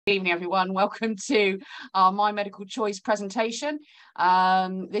Good evening, everyone. Welcome to our My Medical Choice presentation.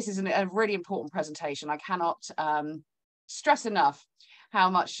 This is a really important presentation. I cannot stress enough how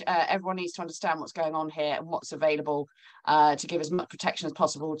much everyone needs to understand what's going on here and what's available to give as much protection as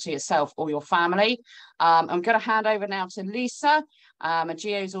possible to yourself or your family. I'm going to hand over now to Lisa, and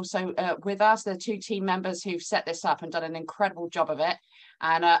Gio's also with us. They're two team members who've set this up and done an incredible job of it.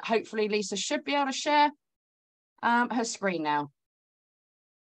 And hopefully Lisa should be able to share her screen now.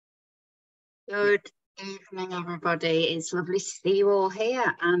 Good evening, everybody. It's lovely to see you all here.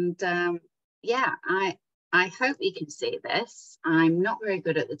 And yeah, I hope you can see this. I'm not very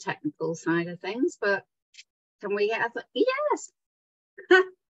good at the technical side of things, but can we get a yes?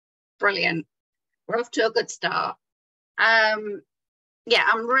 Brilliant. We're off to a good start. Yeah,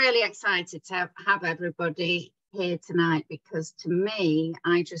 I'm really excited to have everybody here tonight because to me,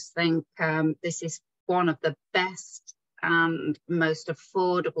 I just think this is one of the best and most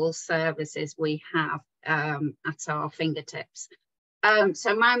affordable services we have at our fingertips.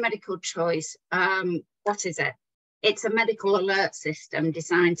 So My Medical Choice, what is it? It's a medical alert system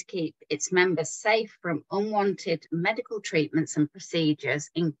designed to keep its members safe from unwanted medical treatments and procedures,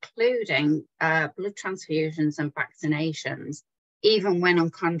 including blood transfusions and vaccinations, even when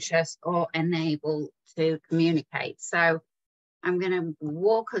unconscious or unable to communicate. So I'm going to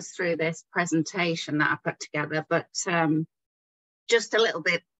walk us through this presentation that I put together, but just a little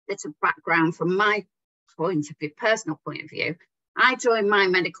bit of background from my point of view, personal point of view. I joined My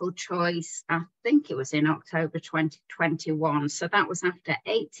Medical Choice, I think it was in October 2021. So that was after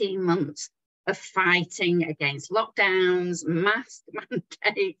 18 months of fighting against lockdowns, mask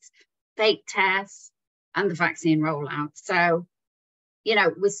mandates, fake tests, and the vaccine rollout. So, you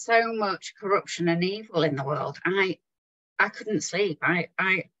know, with so much corruption and evil in the world, I couldn't sleep.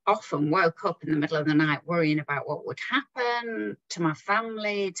 I often woke up in the middle of the night worrying about what would happen to my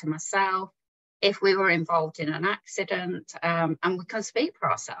family, to myself, if we were involved in an accident, and we can speak for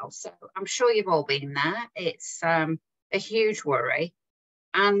ourselves. So I'm sure you've all been there. It's a huge worry.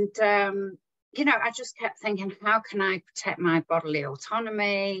 And, you know, I just kept thinking, how can I protect my bodily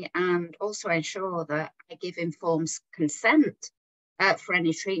autonomy and also ensure that I give informed consent for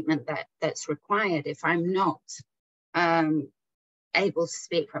any treatment that's required if I'm not able to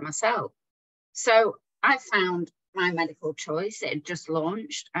speak for myself. So I found My Medical Choice. It had just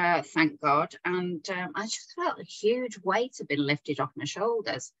launched, thank God, and I just felt a huge weight had been lifted off my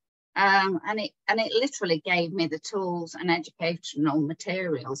shoulders, and it literally gave me the tools and educational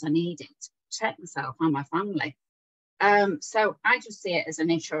materials I needed to protect myself and my family. So I just see it as an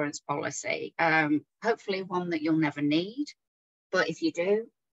insurance policy, hopefully one that you'll never need, but if you do,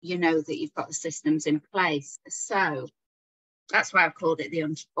 you know that you've got the systems in place. So that's why I've called it the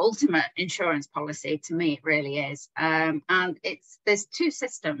ultimate insurance policy. To me, it really is. And there's two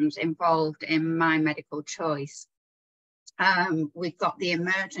systems involved in My Medical Choice. We've got the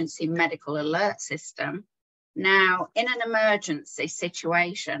emergency medical alert system. Now, in an emergency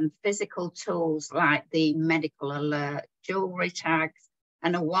situation, physical tools like the medical alert, jewelry tags,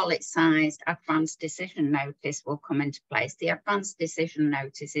 and a wallet-sized advanced decision notice will come into place. The advanced decision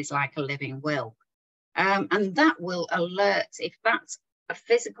notice is like a living will. And that will alert, if that's a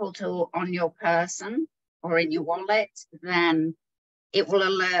physical tool on your person or in your wallet, then it will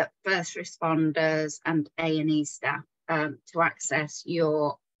alert first responders and A&E staff to access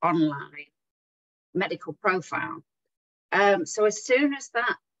your online medical profile. So as soon as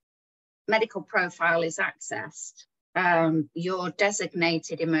that medical profile is accessed, your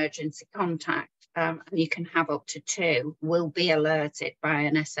designated emergency contact, and you can have up to 2, will be alerted by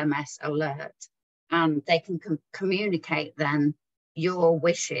an SMS alert. And they can communicate then your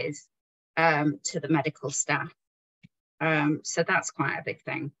wishes to the medical staff. So that's quite a big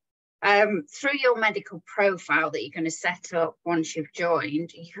thing. Through your medical profile that you're going to set up once you've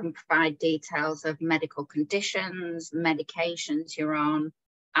joined, you can provide details of medical conditions, medications you're on,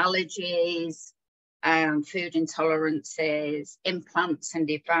 allergies, food intolerances, implants and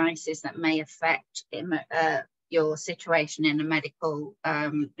devices that may affect your situation in a medical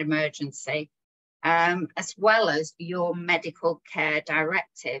emergency. As well as your medical care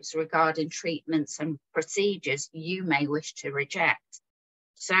directives regarding treatments and procedures you may wish to reject.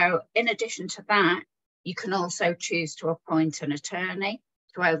 So in addition to that, you can also choose to appoint an attorney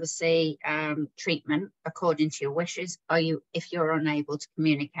to oversee treatment according to your wishes, if you're unable to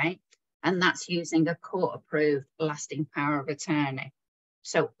communicate, and that's using a court-approved lasting power of attorney.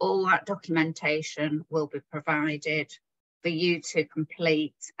 So all that documentation will be provided for you to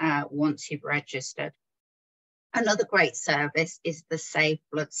complete once you've registered. Another great service is the Safe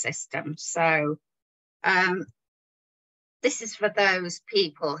Blood system. So This is for those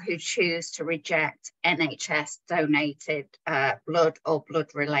people who choose to reject NHS donated blood or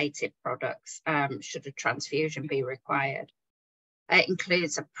blood related products should a transfusion be required. It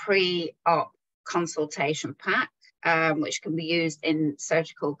includes a pre-op consultation pack, which can be used in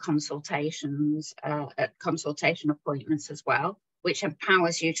surgical consultations, at consultation appointments as well, which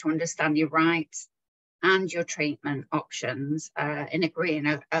empowers you to understand your rights and your treatment options in agreeing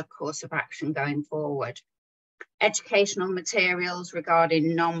a course of action going forward. Educational materials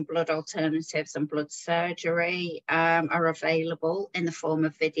regarding non-blood alternatives and blood surgery are available in the form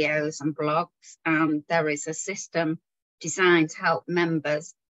of videos and blogs. There is a system designed to help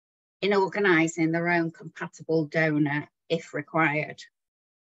members in organising their own compatible donor if required.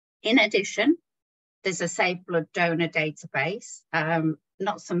 In addition, there's a safe blood donor database,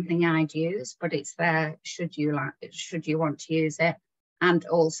 not something I'd use, but it's there should you want to use it, and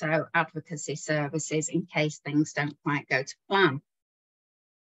also advocacy services in case things don't quite go to plan.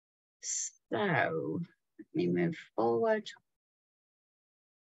 So let me move forward.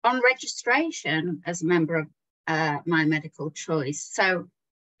 On registration as a member of My Medical Choice. So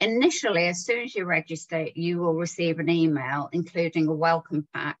initially, as soon as you register, you will receive an email including a welcome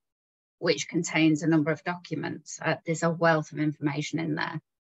pack, which contains a number of documents. There's a wealth of information in there.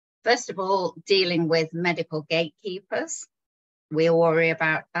 First of all, dealing with medical gatekeepers. We all worry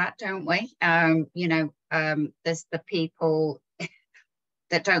about that, don't we? There's the people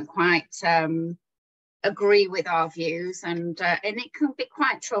that don't quite agree with our views, and it can be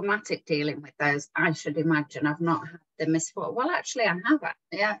quite traumatic dealing with those. I should imagine. I've not had the misfortune. Well, actually, I have.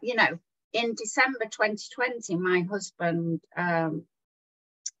 Yeah, in December 2020, my husband, I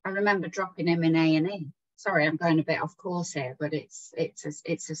remember dropping him in A&E. Sorry, I'm going a bit off course here, but it's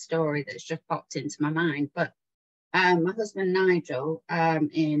a story that's just popped into my mind. But my husband Nigel,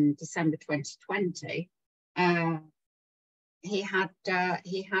 in December 2020, he had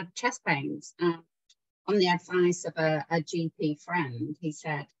chest pains. On the advice of a GP friend, he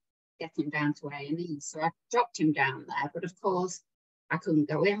said, get him down to A&E. So I dropped him down there, but of course I couldn't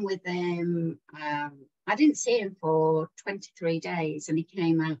go in with him. I didn't see him for 23 days and he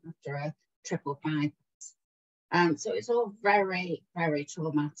came out after a triple bypass. So it's all very, very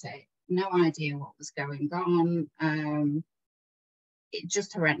traumatic. No idea what was going on. It's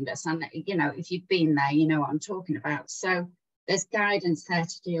just horrendous. And, if you've been there, you know what I'm talking about. So there's guidance there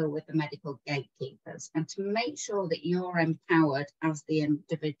to deal with the medical gatekeepers and to make sure that you're empowered as the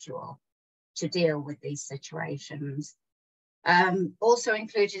individual to deal with these situations. Also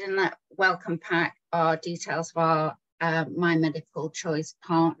included in that welcome pack are details of our My Medical Choice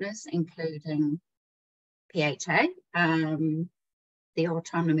partners, including PHA, the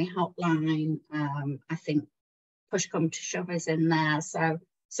autonomy hotline. I think push come to shove is in there. So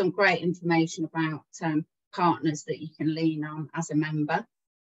some great information about partners that you can lean on as a member.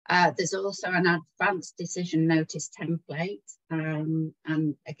 There's also an advanced decision notice template, and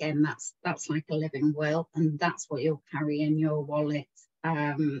again that's like a living will, and that's what you'll carry in your wallet,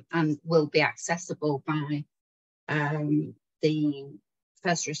 and will be accessible by the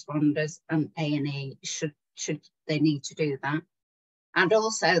first responders and A&E should they need to do that. And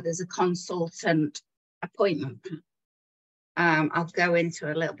also there's a consultant appointment. I'll go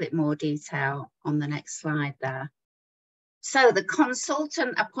into a little bit more detail on the next slide there. So the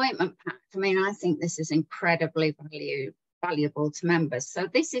consultant appointment pack, I think this is incredibly valuable to members. So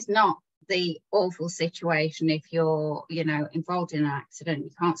this is not the awful situation if you're, involved in an accident,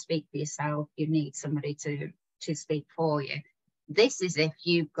 you can't speak for yourself, you need somebody to speak for you. This is if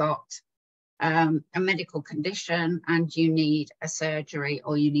you've got a medical condition and you need a surgery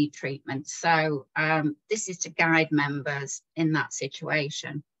or you need treatment. So this is to guide members in that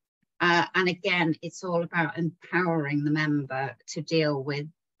situation. And again, it's all about empowering the member to deal with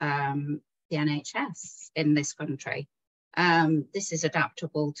the NHS in this country. This is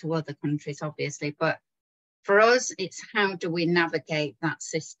adaptable to other countries, obviously, but for us, it's how do we navigate that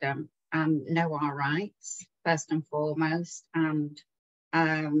system and know our rights, first and foremost, and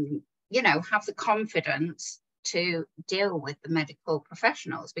have the confidence to deal with the medical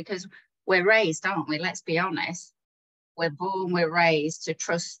professionals, because we're raised, aren't we? Let's be honest. We're born, we're raised to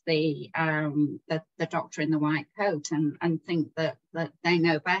trust the doctor in the white coat and think that they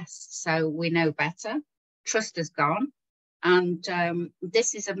know best. So we know better. Trust is gone. And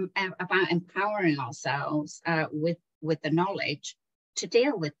this is about empowering ourselves with the knowledge to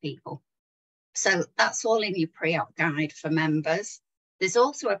deal with people. So that's all in your pre-op guide for members. There's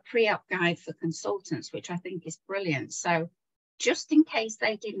also a pre-op guide for consultants, which I think is brilliant. So just in case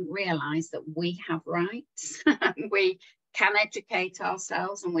they didn't realise that we have rights, we can educate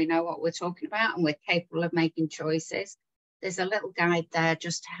ourselves and we know what we're talking about and we're capable of making choices. there's a little guide there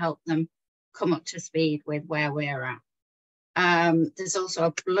just to help them come up to speed with where we're at. There's also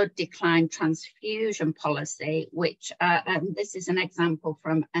a blood decline transfusion policy, which this is an example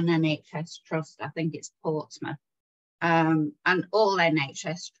from an NHS trust. I think it's Portsmouth. And all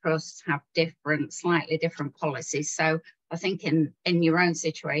NHS trusts have slightly different policies. So I think in your own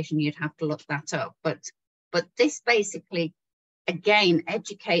situation, you'd have to look that up. But this basically, again,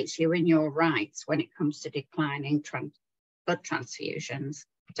 educates you in your rights when it comes to declining blood transfusions.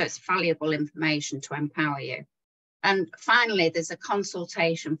 So it's valuable information to empower you. And finally, there's a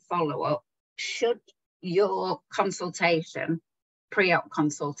consultation follow-up. Should your consultation, pre-op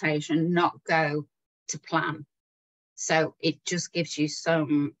consultation, not go to plan? So it just gives you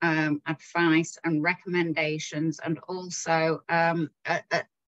some advice and recommendations, and also an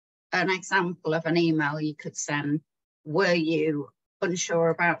example of an email you could send. Were you unsure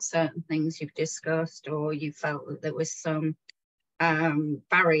about certain things you've discussed, or you felt that there was some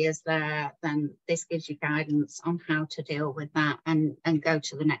barriers there, then this gives you guidance on how to deal with that and go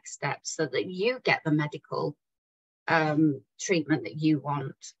to the next step, so that you get the medical treatment that you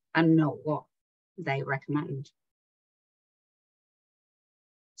want and not what they recommend.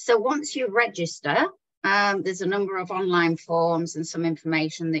 So once you register, there's a number of online forms and some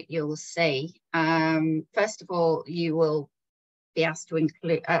information that you'll see. First of all, you will be asked to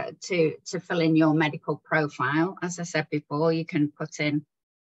include to fill in your medical profile. As I said before, you can put in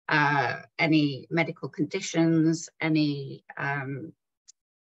any medical conditions, any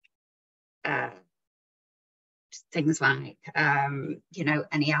things like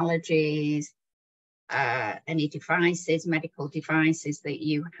any allergies, any devices, medical devices that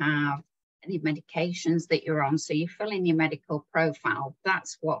you have, any medications that you're on. So you fill in your medical profile.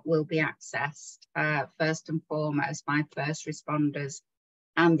 That's what will be accessed first and foremost by first responders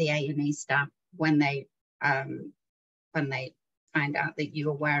and the A&E staff when they find out that you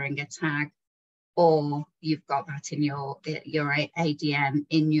are wearing a tag, or you've got that in your ADN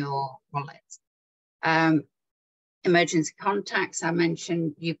in your wallet. Emergency contacts, I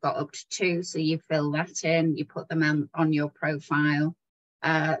mentioned, you've got up to 2, so you fill that in, you put them on your profile.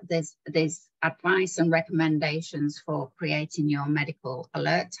 There's advice and recommendations for creating your medical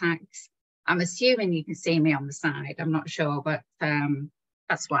alert tags. I'm assuming you can see me on the side, I'm not sure, but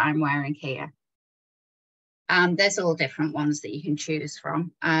that's what I'm wearing here. And there's all different ones that you can choose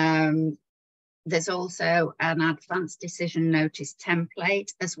from. There's also an advanced decision notice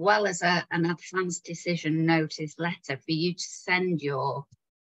template, as well as an advanced decision notice letter for you to send your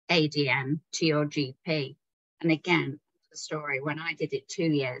ADN to your GP. And again, the story, when I did it 2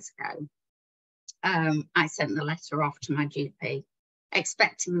 years ago, I sent the letter off to my GP,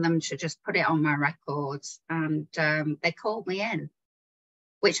 expecting them to just put it on my records, and they called me in,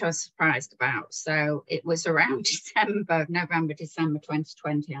 which I was surprised about. So it was around November, December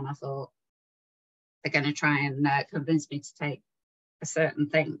 2020, and I thought, they're going to try and convince me to take a certain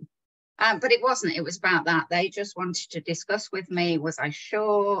thing. But it wasn't. It was about that. They just wanted to discuss with me, was I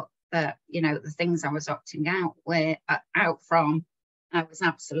sure that, the things I was opting out from, I was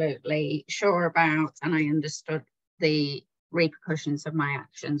absolutely sure about, and I understood the repercussions of my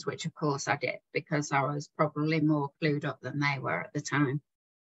actions, which of course I did, because I was probably more clued up than they were at the time.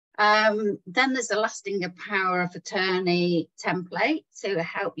 Then there's a lasting power of attorney template to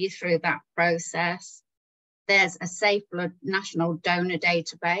help you through that process. There's a Safe Blood National Donor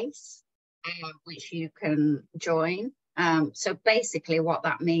Database, which you can join. So basically what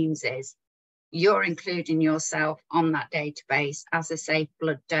that means is you're including yourself on that database as a safe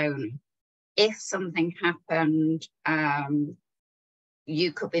blood donor. If something happened,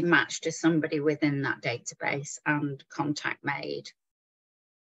 you could be matched to somebody within that database and contact made.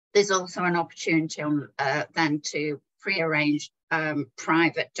 There's also an opportunity then to pre-arrange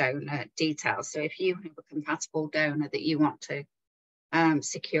private donor details. So if you have a compatible donor that you want to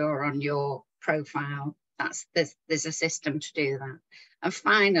secure on your profile, there's a system to do that. And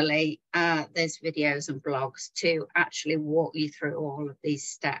finally, there's videos and blogs to actually walk you through all of these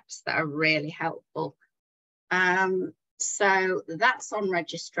steps that are really helpful. So that's on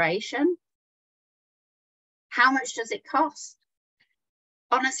registration. How much does it cost?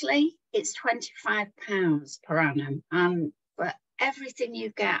 Honestly, it's £25 per annum, and for everything you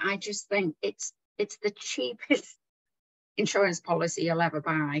get, I just think it's the cheapest insurance policy you'll ever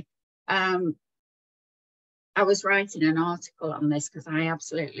buy. I was writing an article on this because I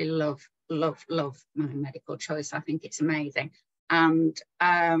absolutely love my medical choice. I think it's amazing, and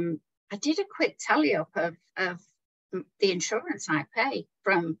I did a quick tally up of the insurance I pay,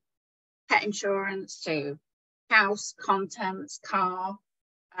 from pet insurance to house, contents, car.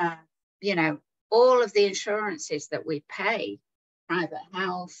 all of the insurances that we pay, private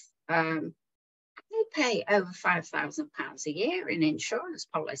health, they pay over £5,000 a year in insurance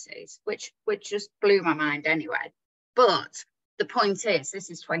policies, which just blew my mind anyway. But the point is, this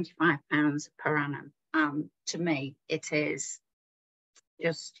is £25 per annum. To me, it's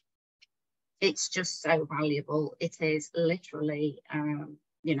just so valuable. It is literally,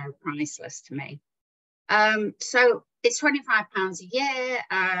 you know, priceless to me. So it's £25 a year,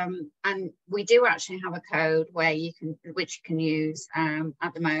 and we do actually have a code which you can use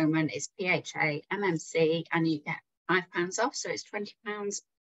at the moment. It's PHA MMC, and you get £5 off. So it's £20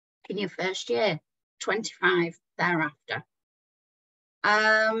 in your first year, 25 thereafter.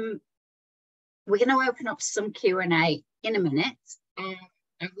 We're going to open up some Q&A in a minute. I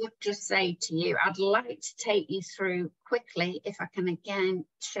would just say to you, I'd like to take you through quickly, if I can again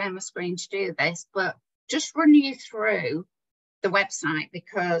share my screen to do this, but just run you through the website,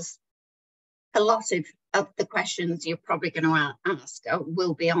 because a lot of the questions you're probably going to ask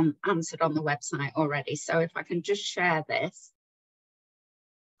will be answered on the website already. So if I can just share this.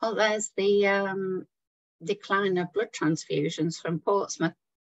 Oh, there's the decline of blood transfusions from Portsmouth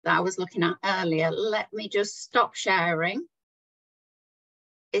that I was looking at earlier. Let me just stop sharing.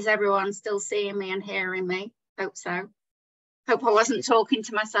 Is everyone still seeing me and hearing me? Hope so. Hope I wasn't talking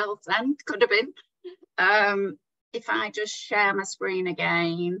to myself then. Could have been. If I just share my screen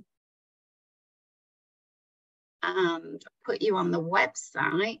again and put you on the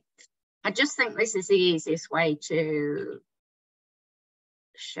website, I just think this is the easiest way to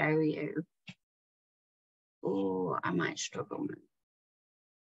show you. Oh, I might struggle.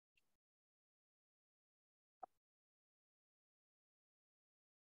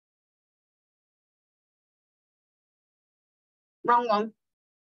 Wrong one.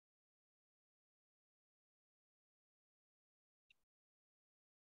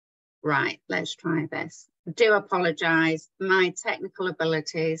 Right, let's try this. I do apologise. My technical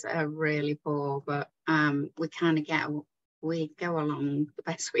abilities are really poor, but we go along the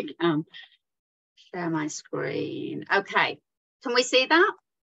best we can. Share my screen. Okay, can we see that?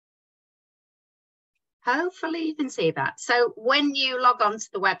 Hopefully you can see that. So when you log on to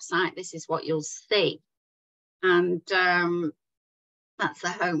the website, this is what you'll see. And that's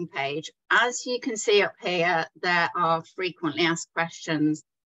the home page. As you can see up here, there are frequently asked questions.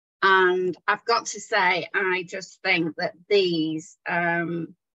 And I've got to say, I just think that these, they're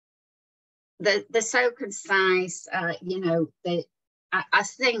so concise, you know, I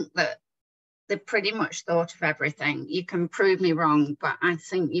think that they've pretty much thought of everything. You can prove me wrong, but I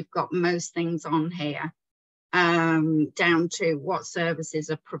think you've got most things on here, down to what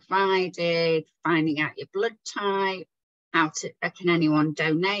services are provided, finding out your blood type, can anyone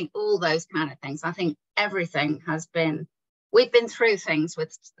donate, all those kind of things. I think everything has been, we've been through things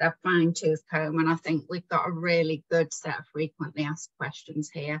with a fine tooth comb, and I think we've got a really good set of frequently asked questions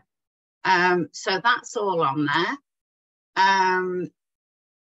here. So that's all on there.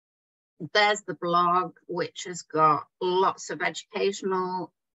 There's the blog, which has got lots of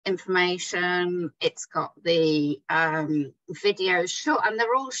educational information. It's got the videos, short, and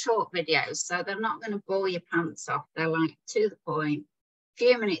they're all short videos, so they're not going to bore your pants off. They're like to the point,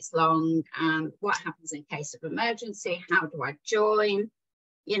 few minutes long, and what happens in case of emergency, how do I join,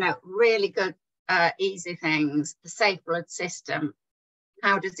 you know, really good, easy things. The safe blood system,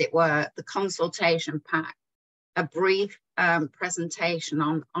 how does it work, the consultation pack, a brief presentation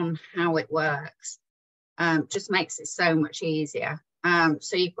on how it works, just makes it so much easier.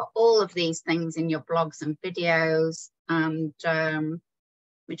 So you've got all of these things in your blogs and videos, and let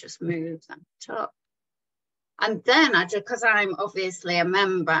me just move that up. And then because I'm obviously a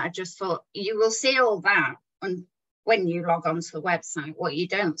member, I just thought you will see all that when you log onto the website. What you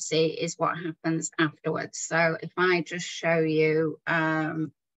don't see is what happens afterwards. So if I just show you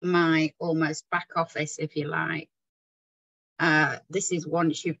my almost back office, if you like, this is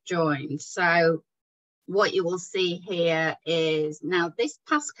once you've joined. So what you will see here is, now this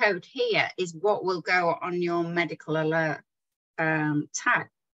passcode here is what will go on your medical alert tag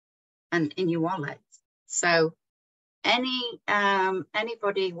and in your wallet. So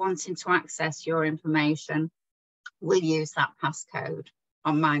anybody wanting to access your information will use that passcode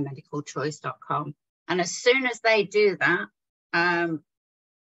on mymedicalchoice.com. And as soon as they do that,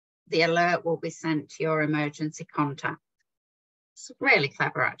 the alert will be sent to your emergency contact. It's really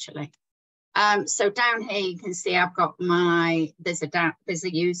clever, actually. So down here you can see I've got there's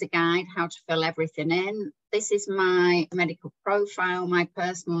a user guide, how to fill everything in. This is my medical profile, my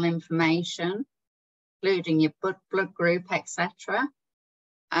personal information, including your blood group, etc.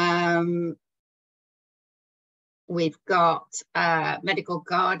 We've got medical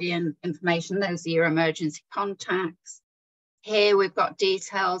guardian information. Those are your emergency contacts. Here we've got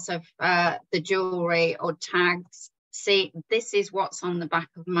details of the jewellery or tags. See, this is what's on the back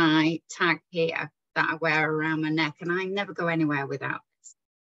of my tag here that I wear around my neck, and I never go anywhere without this.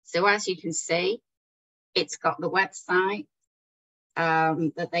 So as you can see, it's got the website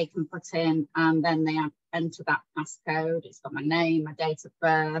that they can put in, and then they enter that passcode. It's got my name, my date of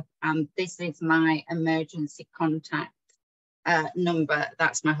birth, and this is my emergency contact number.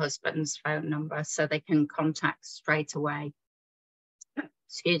 That's my husband's phone number, so they can contact straight away.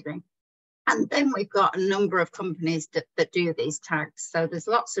 Excuse me. And then we've got a number of companies that do these tags. So there's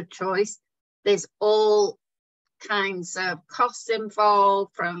lots of choice. There's all kinds of costs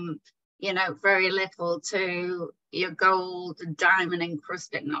involved, from, you know, very little to your gold, diamond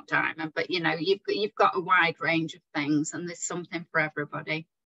encrusted, not diamond, but, you know, you've got a wide range of things, and there's something for everybody.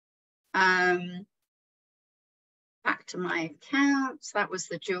 Back to my accounts, that was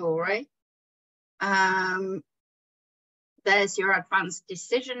the jewellery. There's your advanced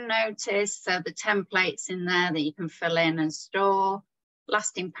decision notice. So the templates in there that you can fill in and store.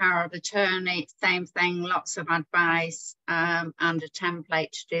 Lasting power of attorney, same thing, lots of advice and a template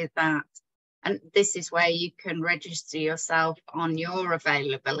to do that. And this is where you can register yourself on your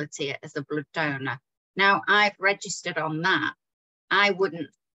availability as a blood donor. Now, I've registered on that. I wouldn't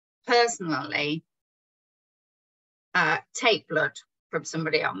personally take blood from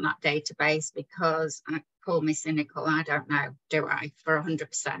somebody on that database, because call me cynical, I don't know, do I, for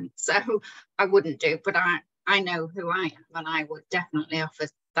 100%. So I wouldn't do, but I know who I am, and I would definitely offer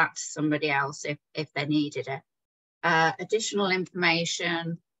that to somebody else if they needed it. Additional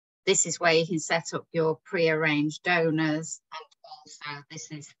information, this is where you can set up your pre-arranged donors, and also this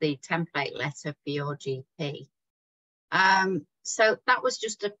is the template letter for your GP. So that was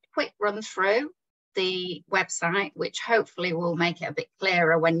just a quick run through the website, which hopefully will make it a bit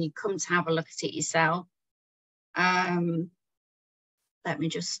clearer when you come to have a look at it yourself. Let me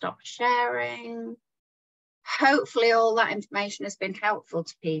just stop sharing. Hopefully all that information has been helpful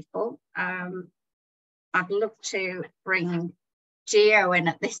to people. I'd love to bring Gio in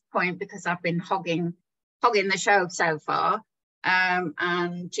at this point, because I've been hogging the show so far.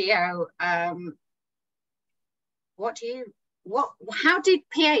 And Gio, how did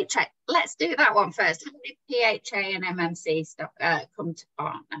PHA, let's do that one first. How did PHA and MMC come to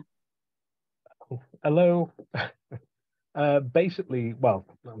partner? Hello. Basically, well,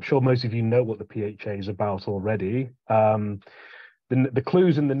 I'm sure most of you know what the PHA is about already. The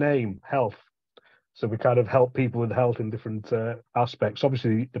clue's in the name, health. So we kind of help people with health in different aspects.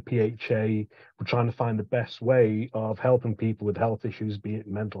 Obviously, the PHA, we're trying to find the best way of helping people with health issues, be it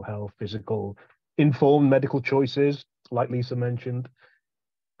mental health, physical, informed medical choices, like Lisa mentioned.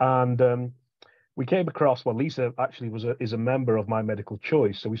 And we came across, well, Lisa actually is a member of My Medical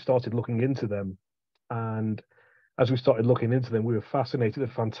Choice, so we started looking into them. And as we started looking into them, we were fascinated. They're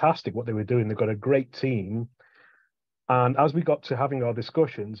fantastic what they were doing. They've got a great team. And as we got to having our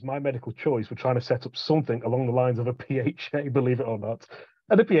discussions, My Medical Choice were trying to set up something along the lines of a PHA, believe it or not.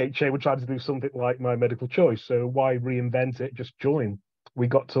 And the PHA were trying to do something like My Medical Choice. So why reinvent it? Just join. We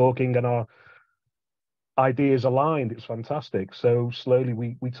got talking and our ideas aligned. It was fantastic. So slowly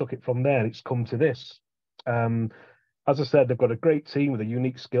we took it from there. It's come to this. As I said, they've got a great team with a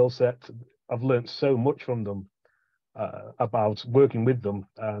unique skill set. I've learned so much from them about working with them.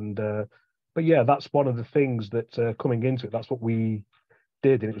 And but yeah, that's one of the things that coming into it, that's what we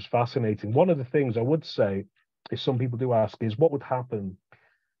did, and it was fascinating. One of the things I would say, if some people do ask, is what would happen,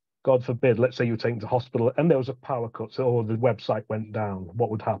 God forbid, let's say you were taken to hospital and there was a power cut or the website went down, what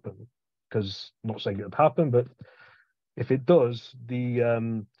would happen? Because I'm not saying it would happen, but if it does,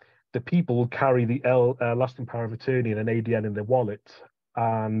 the people will carry the lasting power of attorney and an ADN in their wallet.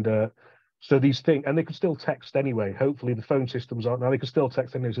 And so these things, and they can still text anyway. Hopefully the phone systems aren't now, they can still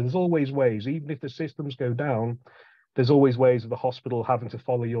text anyway. So there's always ways, even if the systems go down, there's always ways of the hospital having to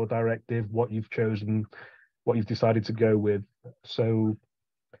follow your directive, what you've chosen, what you've decided to go with. So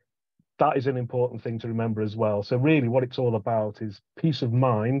that is an important thing to remember as well. So really what it's all about is peace of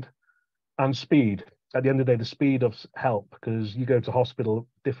mind and speed. At the end of the day, the speed of help, because you go to hospital,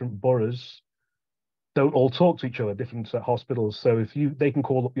 different boroughs don't all talk to each other, different hospitals. So if they can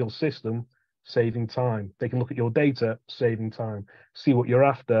call up your system, saving time. They can look at your data, saving time, see what you're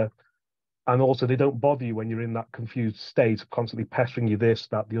after. And also they don't bother you when you're in that confused state, constantly pestering you this,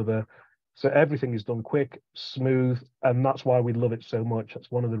 that, the other. So everything is done quick, smooth, and that's why we love it so much.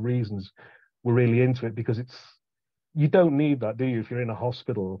 That's one of the reasons we're really into it, because you don't need that, do you, if you're in a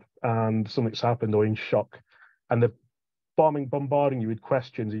hospital and something's happened or in shock and the bombarding you with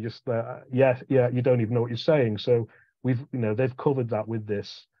questions. You just you don't even know what you're saying. So they've covered that with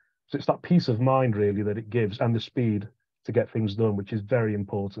this. So it's that peace of mind really that it gives, and the speed to get things done, which is very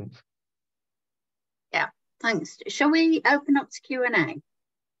important. Yeah, thanks. Shall we open up to Q&A?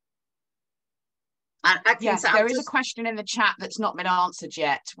 Yes, there is a question in the chat that's not been answered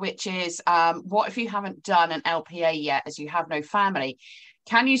yet, which is, what if you haven't done an LPA yet as you have no family?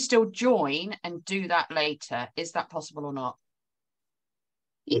 Can you still join and do that later? Is that possible or not?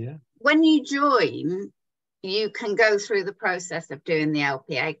 Yeah. When you join, you can go through the process of doing the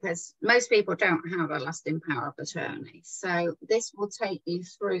LPA, because most people don't have a lasting power of attorney. So this will take you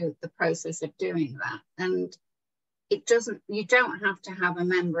through the process of doing that. And you don't have to have a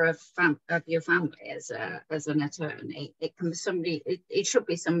member of your family as an attorney. It can be somebody, it should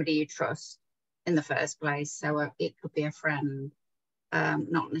be somebody you trust in the first place. So it could be a friend,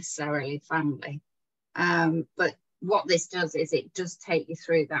 not necessarily family. But what this does is it does take you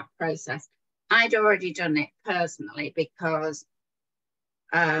through that process. I'd already done it personally because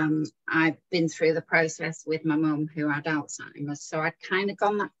I've been through the process with my mum who had Alzheimer's. So I'd kind of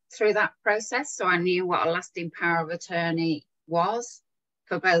gone through that process. So I knew what a lasting power of attorney was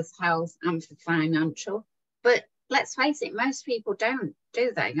for both health and for financial. But let's face it, most people don't,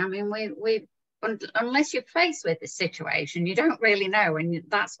 do they? I mean, unless you're faced with this situation, you don't really know. And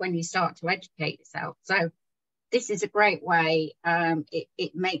that's when you start to educate yourself. So this is a great way.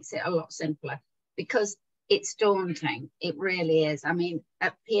 It makes it a lot simpler, because it's daunting. It really is. I mean,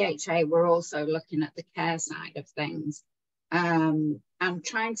 at PHA, we're also looking at the care side of things, and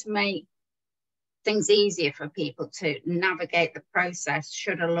trying to make things easier for people to navigate the process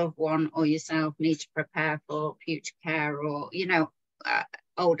should a loved one or yourself need to prepare for future care, or,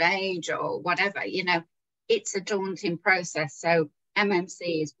 old age or whatever. It's a daunting process. So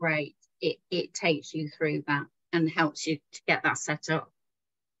MMC is great. It takes you through that and helps you to get that set up.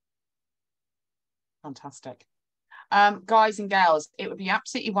 Fantastic. Guys and girls, it would be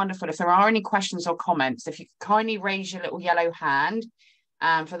absolutely wonderful if there are any questions or comments, if you could kindly raise your little yellow hand.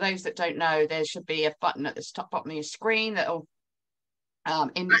 For those that don't know, there should be a button at the top bottom of your screen that will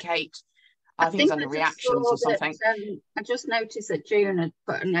indicate, I think it's under reactions or something. I just noticed that June had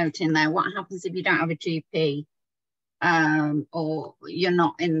put a note in there. What happens if you don't have a GP or you're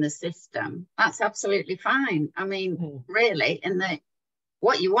not in the system? That's absolutely fine. I mean, really,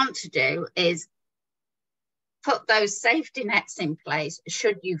 what you want to do is put those safety nets in place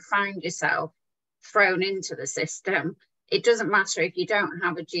should you find yourself thrown into the system. It doesn't matter if you don't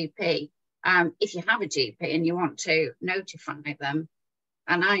have a GP. If you have a GP and you want to notify them,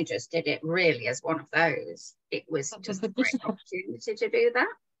 and I just did it really as one of those. It was just a great opportunity to do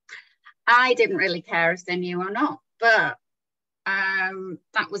that. I didn't really care if they knew or not, but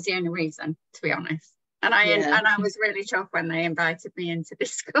that was the only reason, to be honest. And I was really shocked when they invited me in to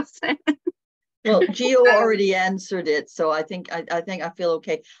discuss it. Well, Gio already answered it, so I think I feel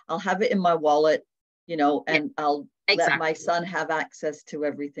okay. I'll have it in my wallet, and I'll let my son have access to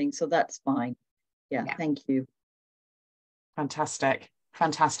everything, so that's fine. Yeah. Thank you. Fantastic.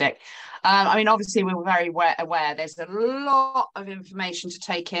 I mean, obviously we're very aware there's a lot of information to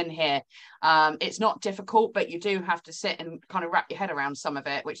take in here. It's not difficult, but you do have to sit and kind of wrap your head around some of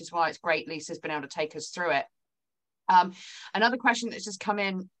it, which is why it's great Lisa's been able to take us through it. Another question that's just come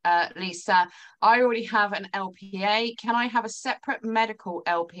in, Lisa, I already have an LPA. Can I have a separate medical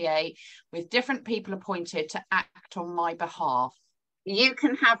LPA with different people appointed to act on my behalf? You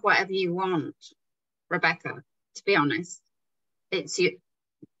can have whatever you want, Rebecca, to be honest. It's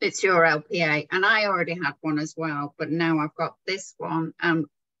your LPA, and I already had one as well, but now I've got this one.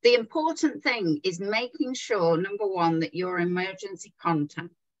 The important thing is making sure, number one, that your emergency contact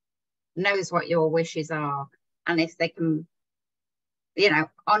knows what your wishes are. And if they can,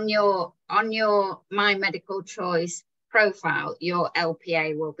 on your My Medical Choice profile, your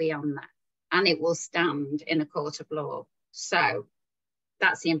LPA will be on there and it will stand in a court of law. So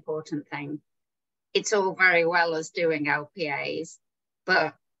that's the important thing. It's all very well us doing LPAs,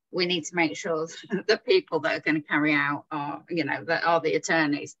 but we need to make sure the people that are going to carry out are, that are the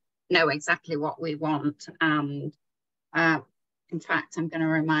attorneys, know exactly what we want. And in fact, I'm going to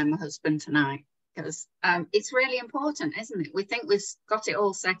remind my husband tonight, because it's really important, isn't it? We think we've got it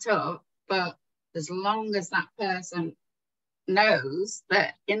all set up, but as long as that person knows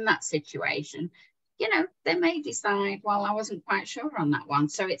that in that situation, they may decide, well, I wasn't quite sure on that one.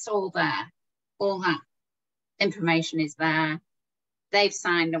 So it's all there. All that information is there. They've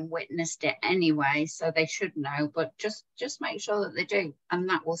signed and witnessed it anyway, so they should know, but just make sure that they do, and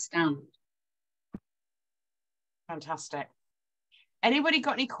that will stand. Fantastic. Anybody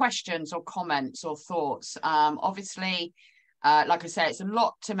got any questions or comments or thoughts? Obviously, Like I said, it's a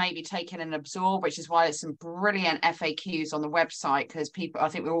lot to maybe take in and absorb, which is why there's some brilliant FAQs on the website, because people, I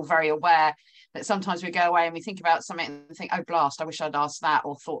think we're all very aware that sometimes we go away and we think about something and think, oh, blast, I wish I'd asked that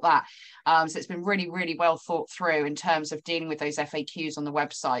or thought that. So it's been really, really well thought through in terms of dealing with those FAQs on the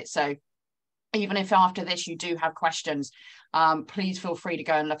website. So even if after this you do have questions, please feel free to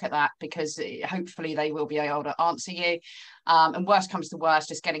go and look at that, because hopefully they will be able to answer you. And worst comes to worst,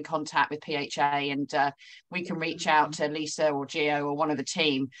 just get in contact with PHA, and we can reach out to Lisa or Gio or one of the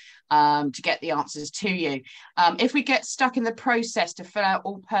team to get the answers to you. If we get stuck in the process to fill out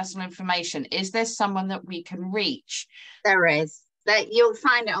all personal information, is there someone that we can reach? There is. You'll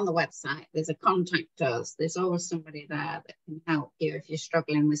find it on the website. There's a contact us. There's always somebody there that can help you if you're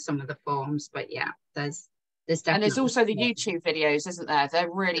struggling with some of the forms. But yeah, there's definitely. And there's also the YouTube videos, isn't there?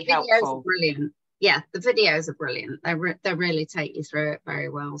 They're really helpful. The videos are brilliant. Yeah, the videos are brilliant. They really take you through it very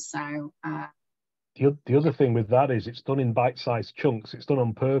well. So the other thing with that is it's done in bite-sized chunks. It's done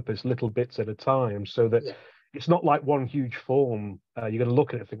on purpose, little bits at a time, so that it's not like one huge form. You're going to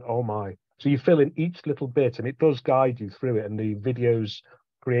look at it and think, oh my. So you fill in each little bit, and it does guide you through it, and the videos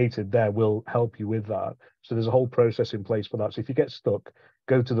created there will help you with that. So there's a whole process in place for that. So if you get stuck,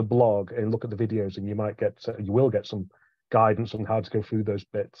 go to the blog and look at the videos, and you will get some guidance on how to go through those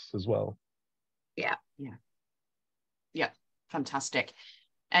bits as well. Yeah, fantastic.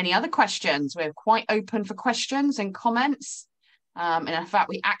 Any other questions? We're quite open for questions and comments. And in fact,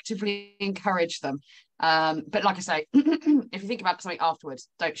 we actively encourage them. But like I say, if you think about something afterwards,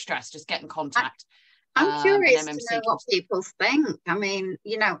 don't stress, just get in contact. I'm curious to know what people think. I mean,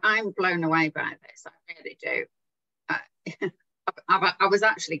 I'm blown away by this. I really do. I was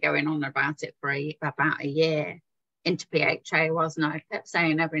actually going on about it for about a year into PHA, wasn't I? I kept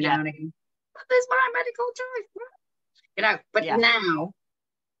saying every now and again, but there's my medical choice. But now,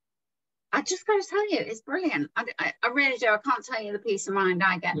 I just got to tell you, it's brilliant. I really do. I can't tell you the peace of mind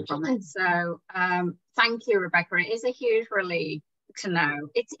I get from it. So thank you, Rebecca. It is a huge relief to know.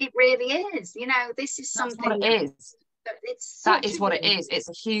 It really is. This is something. That is what it is. It's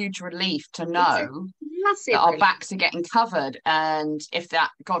a huge relief to know that our backs are getting covered. And if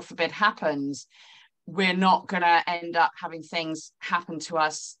that, God forbid, happens, we're not going to end up having things happen to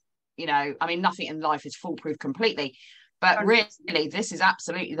us. I mean, nothing in life is foolproof completely. But really, this is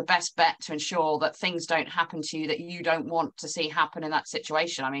absolutely the best bet to ensure that things don't happen to you that you don't want to see happen in that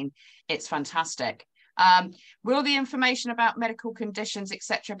situation. I mean, it's fantastic. Will the information about medical conditions,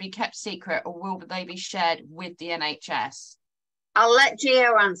 etc., be kept secret, or will they be shared with the NHS? I'll let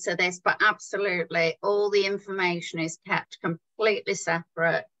Gio answer this, but absolutely, all the information is kept completely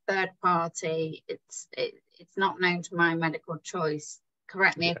separate, third party. It's not known to my medical choice.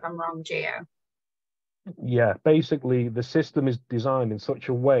 Correct me if I'm wrong, Gio. Yeah, basically the system is designed in such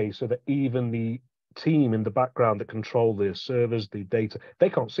a way so that even the team in the background that control the servers, the data, they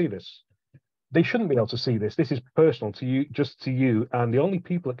can't see this. They shouldn't be able to see this. This is personal to you, just to you. And the only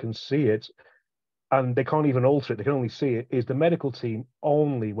people that can see it, and they can't even alter it, they can only see it, is the medical team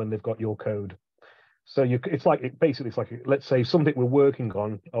only when they've got your code. So it's like, let's say something we're working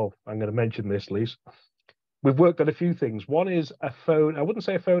on. Oh, I'm going to mention this, Lisa. We've worked on a few things. One is a phone. I wouldn't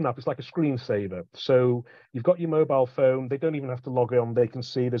say a phone app. It's like a screensaver. So you've got your mobile phone. They don't even have to log on. They can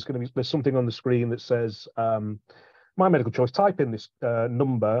see there's something on the screen that says my medical choice. Type in this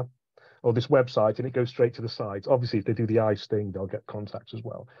number or this website, and it goes straight to the site. Obviously, if they do the ICE thing, they'll get contacts as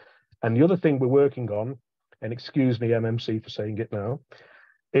well. And the other thing we're working on, and excuse me, MMC, for saying it now,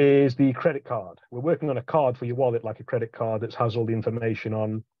 is the credit card. We're working on a card for your wallet, like a credit card that has all the information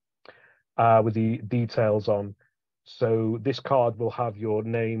on. With the details on. So this card will have your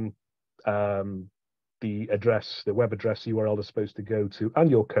name, the address, the web address, URL they're supposed to go to, and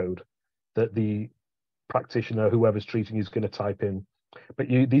your code that the practitioner, whoever's treating you, is going to type in. But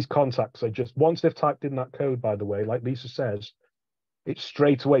these contacts are just, once they've typed in that code, by the way, like Lisa says, it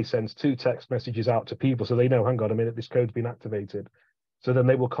straight away sends 2 text messages out to people so they know, hang on a minute, this code's been activated. So then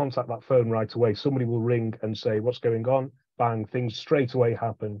they will contact that phone right away. Somebody will ring and say, what's going on? Bang, things straight away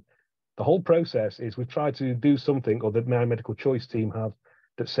happen. The whole process is we've tried to do something, or the My Medical Choice team have,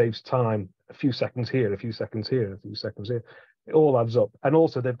 that saves time. A few seconds here, a few seconds here, a few seconds here. It all adds up. And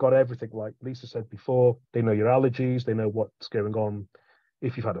also they've got everything, like Lisa said before. They know your allergies. They know what's going on.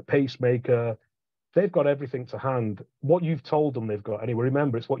 If you've had a pacemaker, they've got everything to hand. What you've told them they've got. Anyway,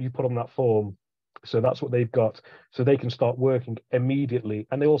 remember, it's what you put on that form. So that's what they've got. So they can start working immediately.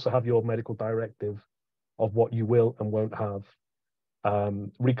 And they also have your medical directive of what you will and won't have.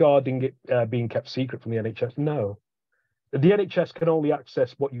 Regarding it being kept secret from the NHS, no. The NHS can only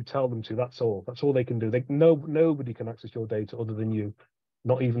access what you tell them to. That's all. That's all they can do. Nobody can access your data other than you,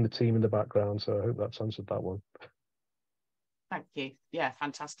 not even the team in the background. So I hope that's answered that one. Thank you. Yeah,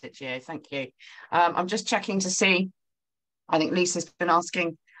 fantastic, Gio. Thank you. I'm just checking to see. I think Lisa's been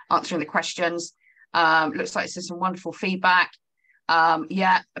answering the questions. Looks like there's some wonderful feedback.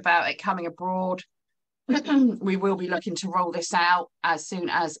 Yeah, about it coming abroad. We will be looking to roll this out as soon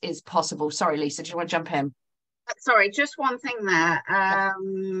as is possible. Sorry, Lisa, do you want to jump in? Sorry, just one thing there.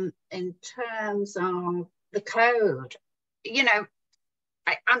 In terms of the code, you know,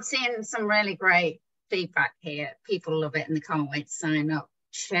 I'm seeing some really great feedback here. People love it and they can't wait to sign up.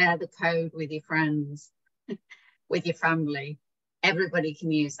 Share the code with your friends, with your family. Everybody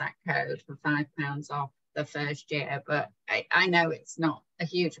can use that code for £5 off the first year. But I know it's not a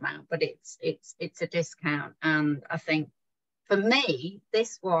huge amount, but it's a discount. And I think for me,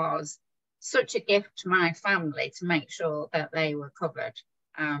 this was such a gift to my family to make sure that they were covered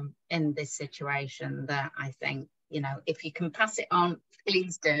in this situation, that I think, you know, if you can pass it on,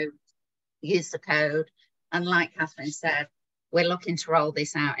 please do. Use the code. And like Catherine said, we're looking to roll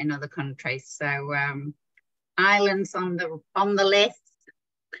this out in other countries. So Ireland's on the list.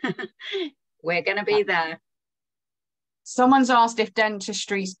 We're going to be there. Someone's asked if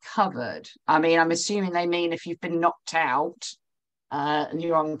dentistry's covered. I mean, I'm assuming they mean if you've been knocked out and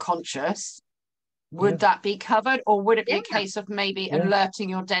you're unconscious, would that be covered, or would it be a case of maybe alerting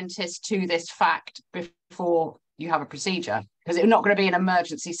your dentist to this fact before you have a procedure? Because it's not going to be an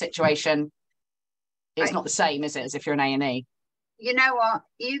emergency situation. It's not the same, is it, as if you're an A&E? You know what?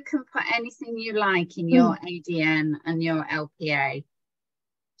 You can put anything you like in your ADN and your LPA.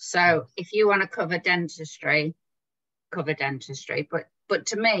 So if you want to cover dentistry. But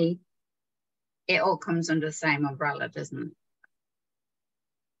to me, it all comes under the same umbrella, doesn't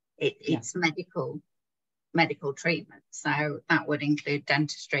it? It's medical treatment. So that would include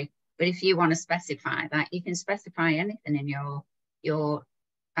dentistry. But if you want to specify that, you can specify anything in your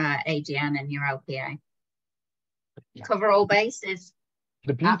ADN and your LPA. Cover all bases.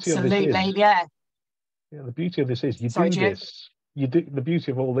 The beauty of this is, the beauty of this is the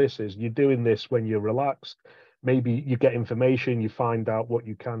beauty of all this is you're doing this when you're relaxed. Maybe you get information, you find out what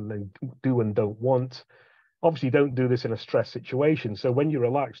you can and do and don't want. Obviously, you don't do this in a stress situation. So when you're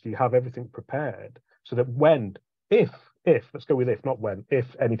relaxed, you have everything prepared so that let's go with if, not when, if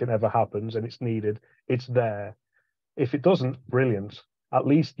anything ever happens and it's needed, it's there. If it doesn't, brilliant. At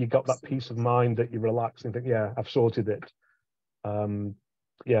least you got that peace of mind that you're relaxed and think, yeah, I've sorted it.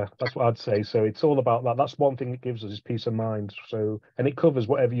 Yeah, that's what I'd say. So it's all about that. That's one thing it gives us is peace of mind. So, and it covers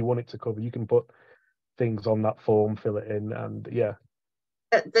whatever you want it to cover. You can put things on that form, fill it in, and yeah.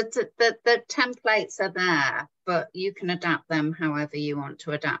 The templates are there, but you can adapt them however you want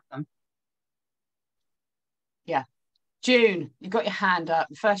to adapt them. Yeah. June, you've got your hand up,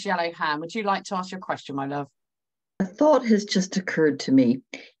 the first yellow hand. Would you like to ask your question, my love? A thought has just occurred to me.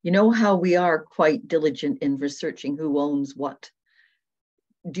 You know how we are quite diligent in researching who owns what?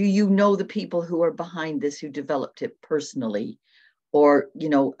 Do you know the people who are behind this, who developed it personally? Or, you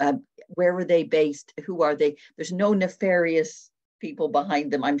know, where are they based? Who are they? There's no nefarious people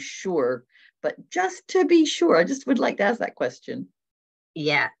behind them, I'm sure. But just to be sure, I just would like to ask that question.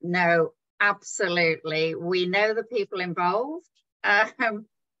 Yeah, no, absolutely. We know the people involved.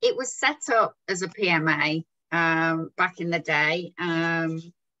 It was set up as a PMA back in the day,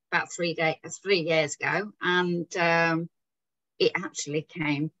 about 3 years ago. And it actually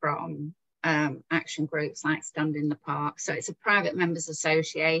came from action groups like Stand in the Park. So it's a private members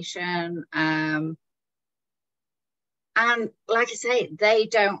association. And like I say, they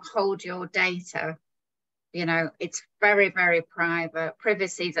don't hold your data. You know, it's very, very private.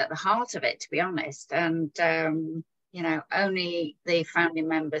 Privacy's at the heart of it, to be honest. And, you know, only the family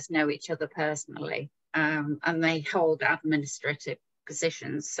members know each other personally, and they hold administrative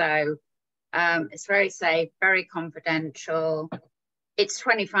positions. So it's very safe, very confidential. It's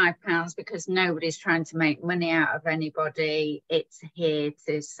 £25 because nobody's trying to make money out of anybody. It's here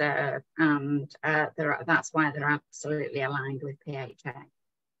to serve, and that's why they're absolutely aligned with PHA.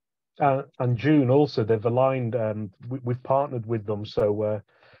 And June also, they've aligned. We've partnered with them, so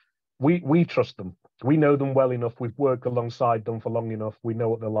we trust them. We know them well enough. We've worked alongside them for long enough. We know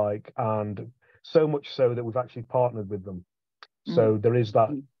what they're like, and so much so that we've actually partnered with them. So there is that,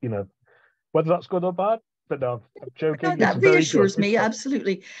 you know, whether that's good or bad. But no, I'm joking. No, that reassures me,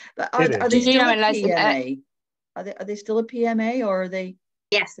 absolutely. But are they still a PMA? Are they still a PMA, or are they?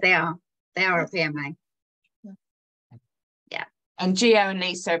 Yes, they are. They are a PMA. Yeah. And Gio and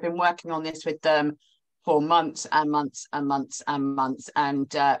Lisa have been working on this with them for months and months and months and months, and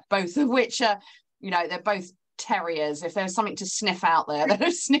both of which are, you know, they're both terriers. If there's something to sniff out there, they'd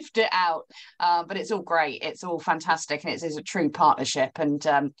have sniffed it out. But it's all great. It's all fantastic. And it is a true partnership. And,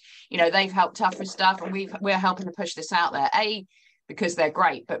 you know, they've helped us with stuff, and we're helping to push this out there. A, because they're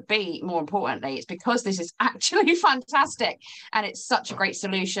great, but B, more importantly, it's because this is actually fantastic and it's such a great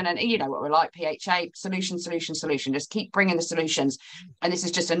solution. And you know what we're like, PHA, solution, just keep bringing the solutions. And this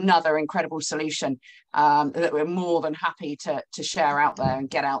is just another incredible solution that we're more than happy to share out there and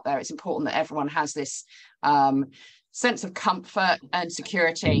get out there. It's important that everyone has this sense of comfort and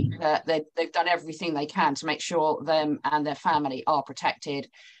security, that they've done everything they can to make sure them and their family are protected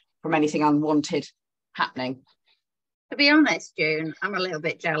from anything unwanted happening. To be honest, June, I'm a little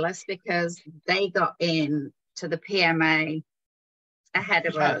bit jealous because they got in to the PMA ahead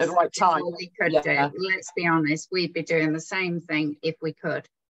of us at the right time. We could do. Let's be honest, we'd be doing the same thing if we could,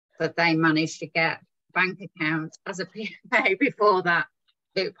 but they managed to get bank accounts as a PMA before that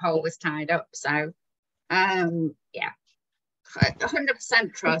loophole was tied up. So, yeah,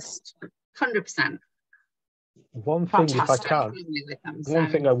 100% trust, 100%. One thing, Fantastic. if I can, one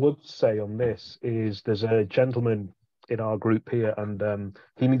thing I would say on this is there's a gentleman in our group here, and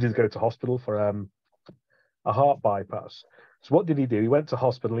he needed to go to hospital for a heart bypass. So what did he do? He went to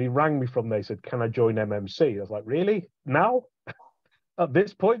hospital. He rang me from there. He said, "Can I join MMC?" I was like, "Really? Now? At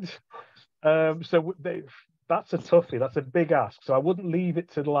this point?" That's a toughie. That's a big ask. So I wouldn't leave it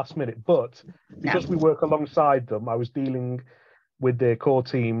to the last minute. But because we work alongside them, I was dealing with their core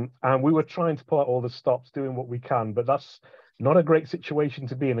team, and we were trying to pull out all the stops, doing what we can. But that's not a great situation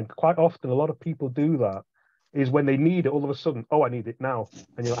to be in. And quite often, a lot of people do that, is when they need it, all of a sudden, oh, I need it now.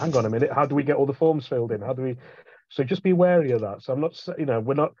 And you're like, hang on a minute, how do we get all the forms filled in? How do we? So just be wary of that. So I'm not, you know,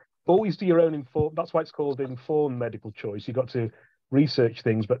 we're not, always do your own informed, that's why it's called informed medical choice. You've got to research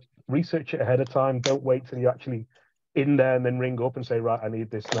things, but research it ahead of time. Don't wait till you're actually in there and then ring up and say, right, I need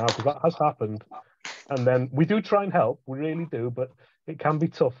this now, because that has happened. And then we do try and help, we really do, but it can be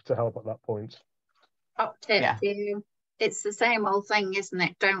tough to help at that point. Top tip, June. It's the same old thing, isn't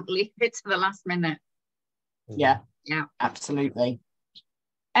it? Don't leave it to the last minute. Yeah, absolutely.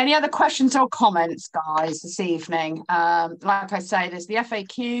 Any other questions or comments, guys, this evening? Like I say, there's the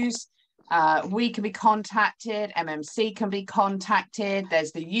FAQs. We can be contacted. MMC can be contacted.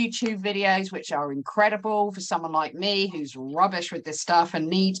 There's the YouTube videos, which are incredible for someone like me who's rubbish with this stuff and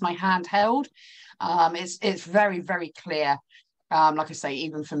needs my hand held. It's very, very clear. Like I say,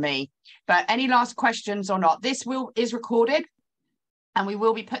 even for me. But any last questions or not? This is recorded. And we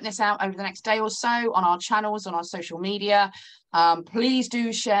will be putting this out over the next day or so on our channels, on our social media. Please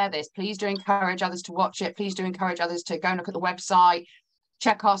do share this. Please do encourage others to watch it. Please do encourage others to go and look at the website,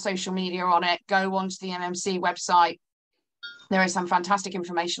 check our social media on it, go onto the MMC website. There is some fantastic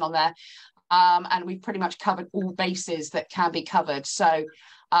information on there. And we've pretty much covered all bases that can be covered. So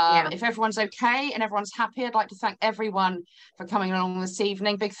if everyone's okay and everyone's happy, I'd like to thank everyone for coming along this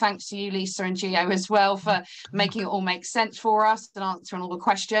evening. Big thanks to you, Lisa and Gio, as well, for making it all make sense for us and answering all the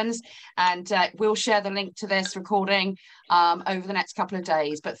questions. And we'll share the link to this recording over the next couple of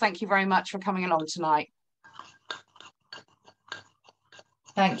days. But thank you very much for coming along tonight.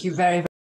 Thank you very, very